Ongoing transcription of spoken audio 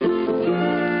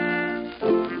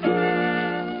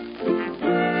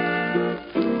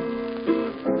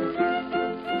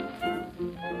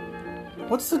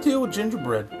What's the deal with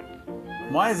gingerbread?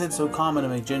 Why is it so common to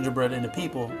make gingerbread into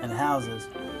people and houses?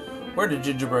 Where did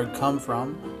gingerbread come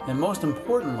from? And most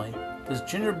importantly, does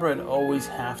gingerbread always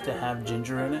have to have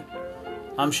ginger in it?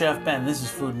 I'm Chef Ben, this is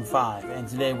Food in 5, and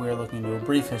today we are looking into a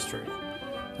brief history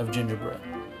of gingerbread.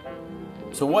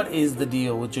 So what is the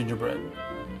deal with gingerbread?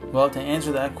 Well, to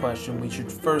answer that question, we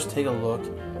should first take a look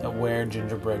at where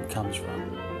gingerbread comes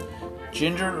from.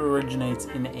 Ginger originates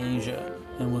in Asia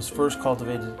and was first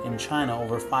cultivated in China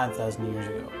over 5,000 years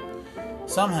ago.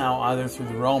 Somehow, either through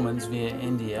the Romans via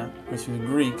India or through the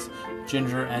Greeks,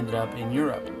 ginger ended up in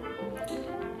Europe.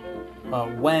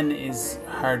 When is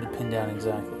hard to pin down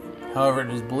exactly. However,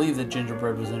 it is believed that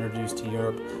gingerbread was introduced to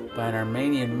Europe by an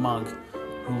Armenian monk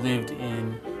who lived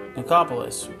in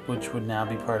Nicopolis, which would now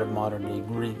be part of modern-day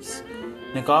Greece.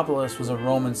 Nicopolis was a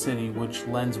Roman city, which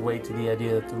lends weight to the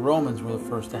idea that the Romans were the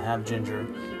first to have ginger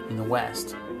in the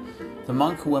West. The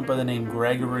monk, who went by the name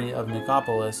Gregory of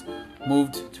Nicopolis,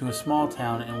 moved to a small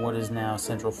town in what is now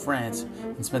central France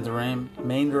and spent the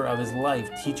remainder of his life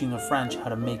teaching the French how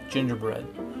to make gingerbread.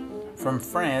 From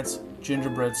France,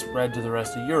 gingerbread spread to the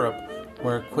rest of Europe,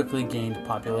 where it quickly gained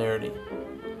popularity.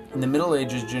 In the Middle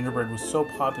Ages, gingerbread was so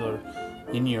popular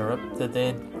in Europe that they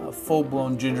had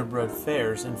full-blown gingerbread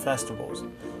fairs and festivals.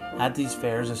 At these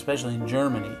fairs, especially in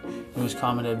Germany, it was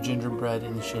common to have gingerbread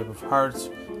in the shape of hearts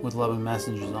with loving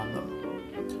messages on them.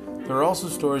 There are also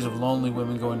stories of lonely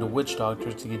women going to witch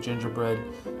doctors to get gingerbread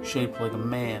shaped like a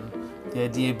man, the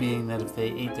idea being that if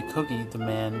they ate the cookie, the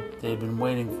man they had been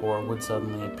waiting for would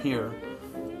suddenly appear.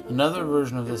 Another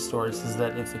version of this story says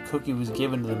that if the cookie was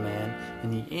given to the man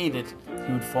and he ate it,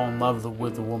 he would fall in love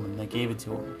with the woman that gave it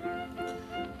to him.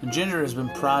 And ginger has been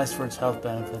prized for its health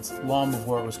benefits long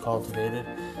before it was cultivated.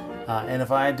 And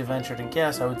if I had to venture to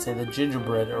guess, I would say that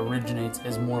gingerbread originates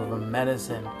as more of a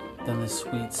medicine than the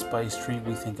sweet spice treat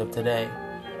we think of today.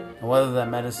 And whether that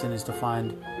medicine is to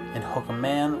find and hook a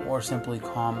man or simply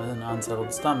calm an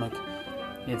unsettled stomach,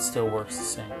 it still works the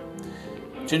same.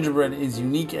 Gingerbread is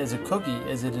unique as a cookie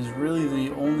as it is really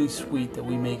the only sweet that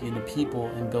we make into people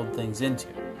and build things into.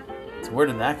 So where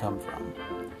did that come from?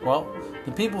 Well,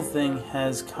 the people thing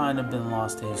has kind of been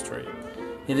lost to history.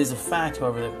 It is a fact,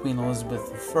 however, that Queen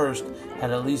Elizabeth I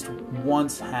had at least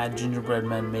once had gingerbread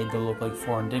men made to look like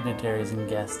foreign dignitaries and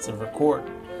guests of her court.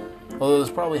 Although this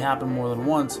probably happened more than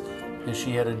once, as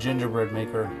she had a gingerbread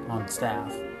maker on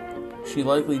staff. She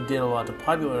likely did a lot to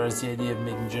popularize the idea of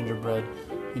making gingerbread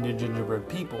into gingerbread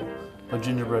people, but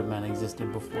gingerbread men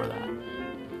existed before that.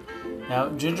 Now,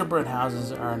 gingerbread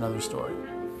houses are another story.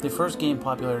 They first gained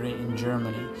popularity in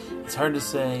Germany. It's hard to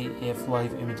say if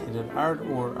life imitated art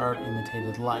or art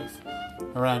imitated life.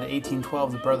 Around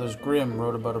 1812, the Brothers Grimm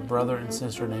wrote about a brother and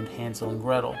sister named Hansel and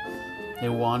Gretel. They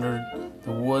wandered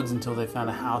the woods until they found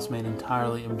a house made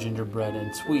entirely of gingerbread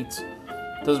and sweets.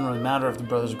 It doesn't really matter if the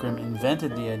Brothers Grimm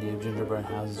invented the idea of gingerbread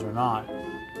houses or not,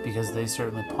 because they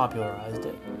certainly popularized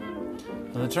it.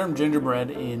 Now, the term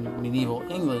gingerbread in medieval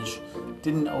English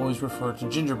didn't always refer to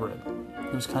gingerbread.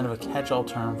 It was kind of a catch-all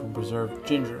term for preserved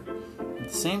ginger. At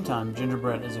the same time,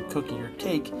 gingerbread as a cookie or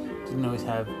cake didn't always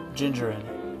have ginger in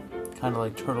it, kind of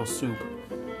like turtle soup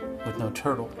with no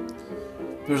turtle.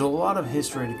 There's a lot of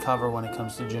history to cover when it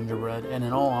comes to gingerbread, and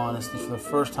in all honesty, for the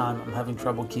first time, I'm having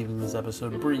trouble keeping this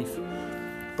episode brief.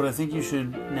 But I think you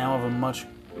should now have a much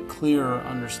clearer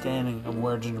understanding of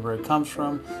where gingerbread comes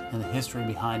from and the history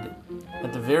behind it.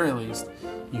 At the very least,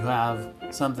 you have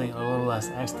something a little less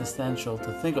existential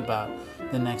to think about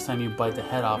the next time you bite the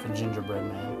head off a gingerbread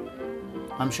man.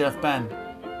 I'm Chef Ben.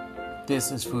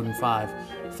 This is Food in 5.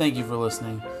 Thank you for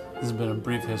listening. This has been a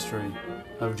brief history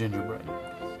of gingerbread.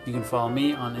 You can follow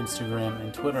me on Instagram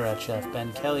and Twitter at Chef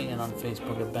Ben Kelly and on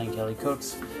Facebook at Ben Kelly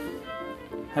Cooks.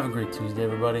 Have a great Tuesday,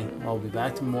 everybody. I'll be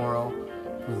back tomorrow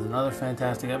with another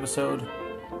fantastic episode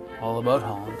all about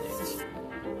hollandaise.